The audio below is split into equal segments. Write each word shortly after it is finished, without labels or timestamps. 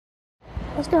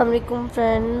अस्सलाम वालेकुम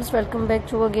friends, welcome back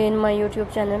to again my YouTube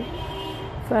channel.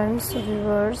 Friends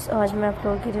viewers, आज मैं आप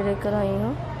लोगों के लिए लेकर आई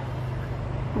हूँ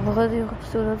बहुत ही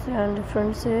खूबसूरत से एंड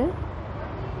डिफरेंट से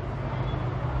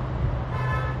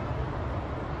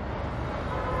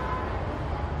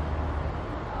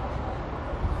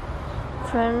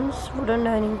friends wooden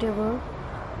dining table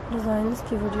designs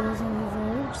की videos and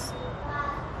words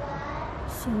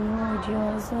new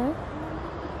ideas हैं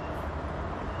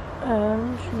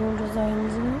and new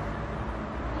designs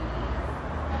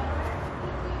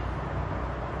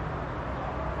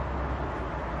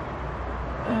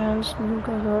and new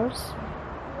colors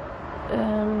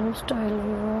and new style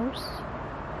viewers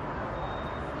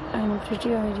and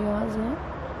pretty ideas हैं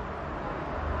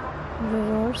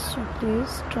viewers, so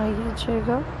please try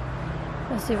कीजिएगा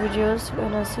ऐसी वीडियोस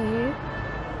बनाना चाहिए।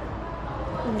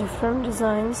 डिफरेंट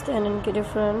डिज़ाइंस एंड इनके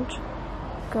different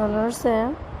colours हैं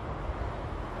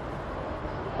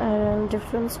and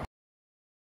different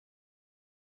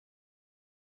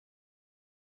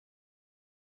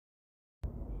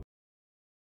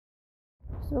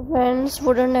so friends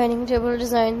wooden dining table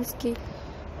designs की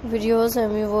videos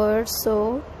and viewers, so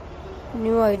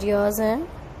new ideas हैं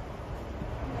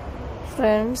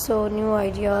friends, so new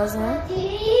ideas हैं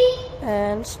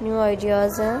and new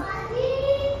ideas हैं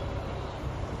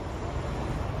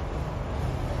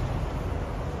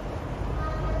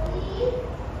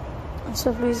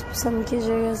so please पसंद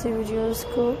कीजिएगा ऐसी वीडियोस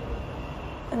को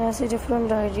एंड ऐसे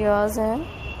डिफरेंट आइडियाज़ हैं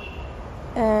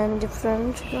एंड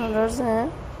डिफरेंट कलर्स हैं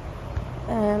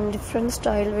and different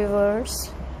style viewers.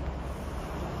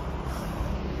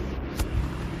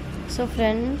 So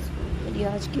friends, मेरी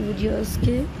आज की वीडियोस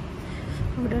के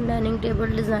वुडन डाइनिंग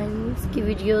टेबल डिज़ाइंस की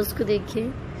वीडियोस को देखिए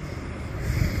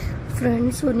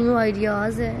फ्रेंड्स, वो न्यू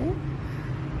आइडियाज़ हैं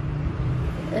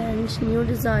and new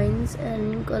designs and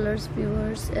new colors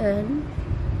viewers and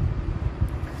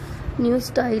new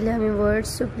style है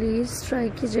viewers, so please try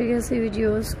कीजिएगा ऐसे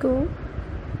वीडियोस को।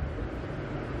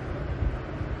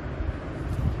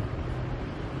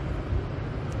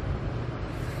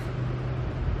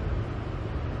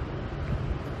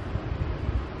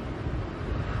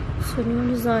 so new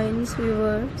designs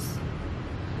viewers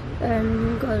and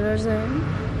new colors and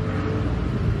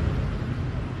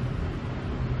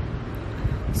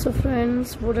so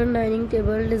friends wooden dining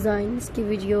table designs की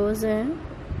videos हैं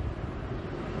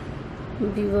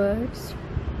viewers.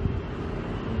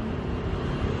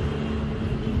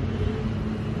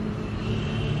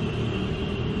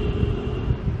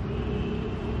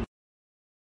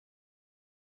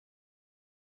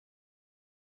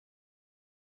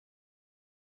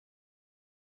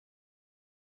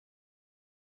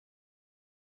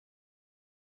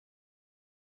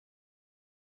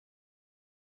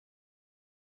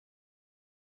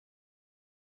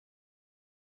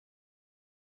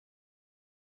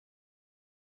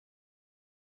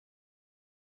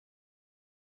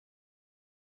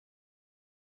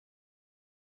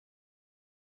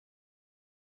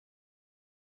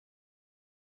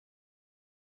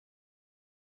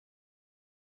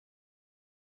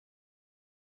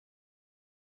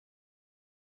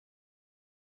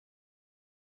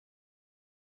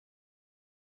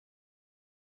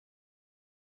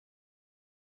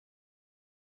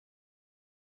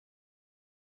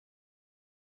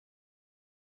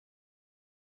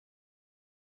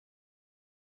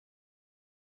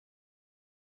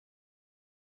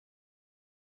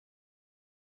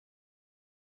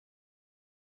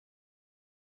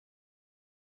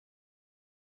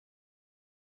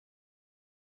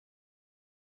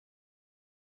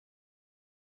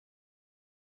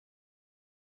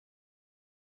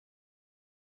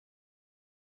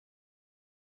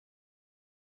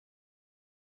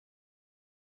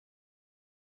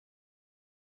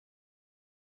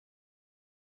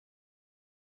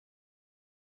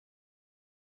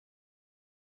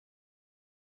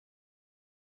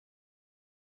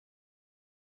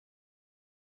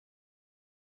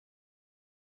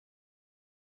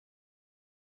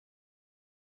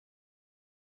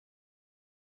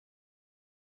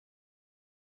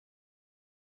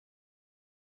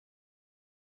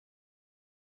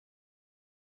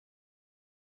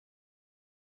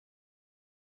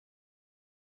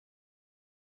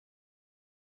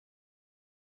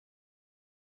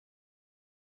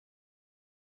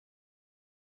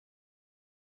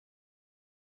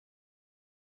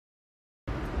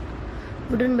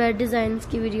 Wooden bed designs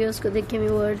की videos को देखें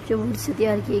viewers, जो वुड से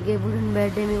तैयार किए गए वुडन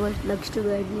बेड है viewers, lux to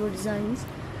bed new designs.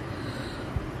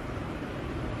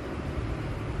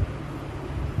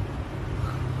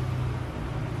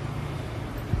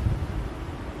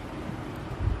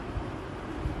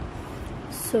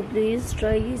 So please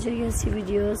try कीजिएगा ऐसी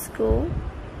वीडियोस को।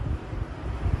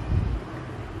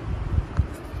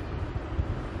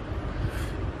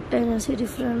 एंड ऐसे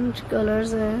डिफरेंट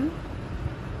कलर्स हैं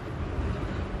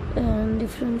and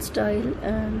different style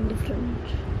and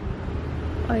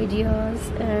different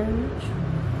ideas and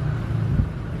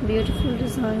beautiful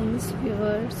designs,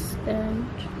 viewers,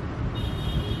 and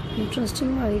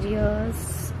interesting ideas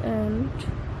and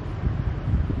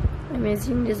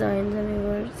amazing designs and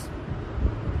viewers.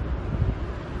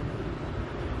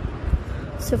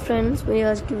 So friends, मेरी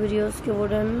आज की videos के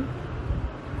wooden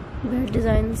bed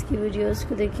designs की वीडियोस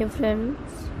को देखें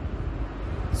फ्रेंड्स।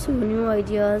 सो न्यू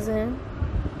आइडियाज़ हैं।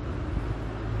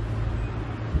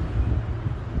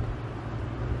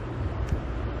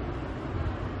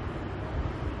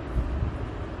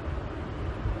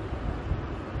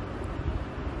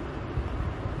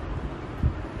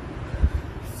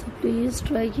 Please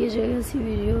try कीजिएगा ऐसी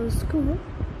वीडियोस को।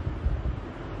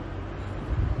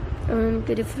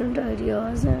 उनके डिफरेंट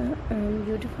आइडियाज़ हैं and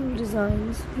beautiful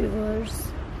designs viewers.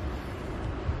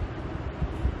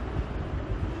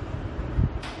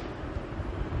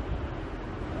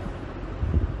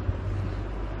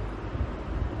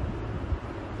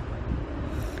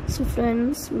 So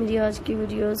friends, मेरी आज की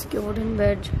वीडियोस के वुडन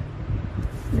बेड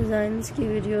डिज़ाइंस की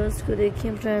वीडियोस को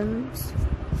देखिए friends.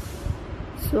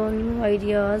 So new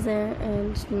ideas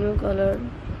and new color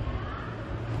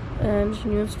and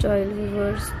new style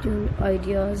viewers, new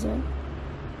ideas and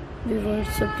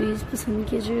viewers, so please पसंद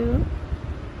कीजिएगा।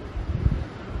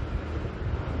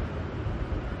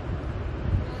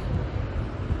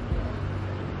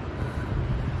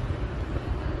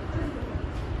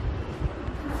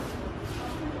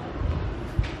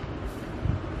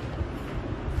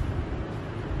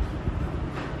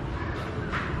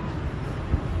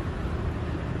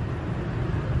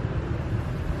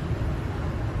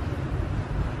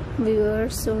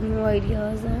 Viewers, so new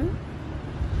ideas हैं।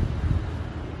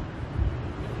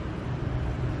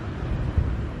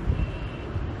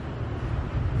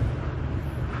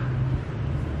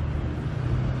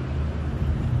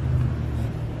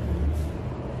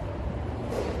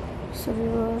 So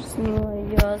viewers, new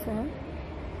ideas हैं,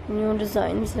 new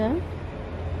designs हैं।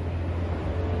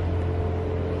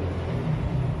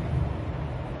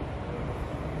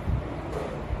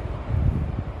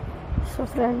 So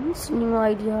friends, new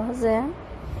ideas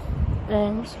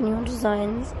and new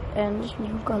designs and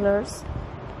new colors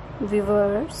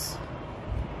viewers।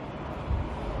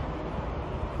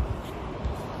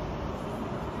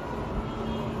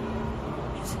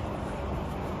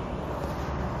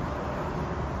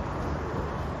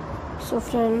 So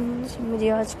friends, मेरी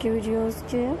आज की videos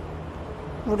के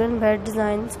wooden bed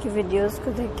designs की वीडियोस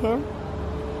को देखें।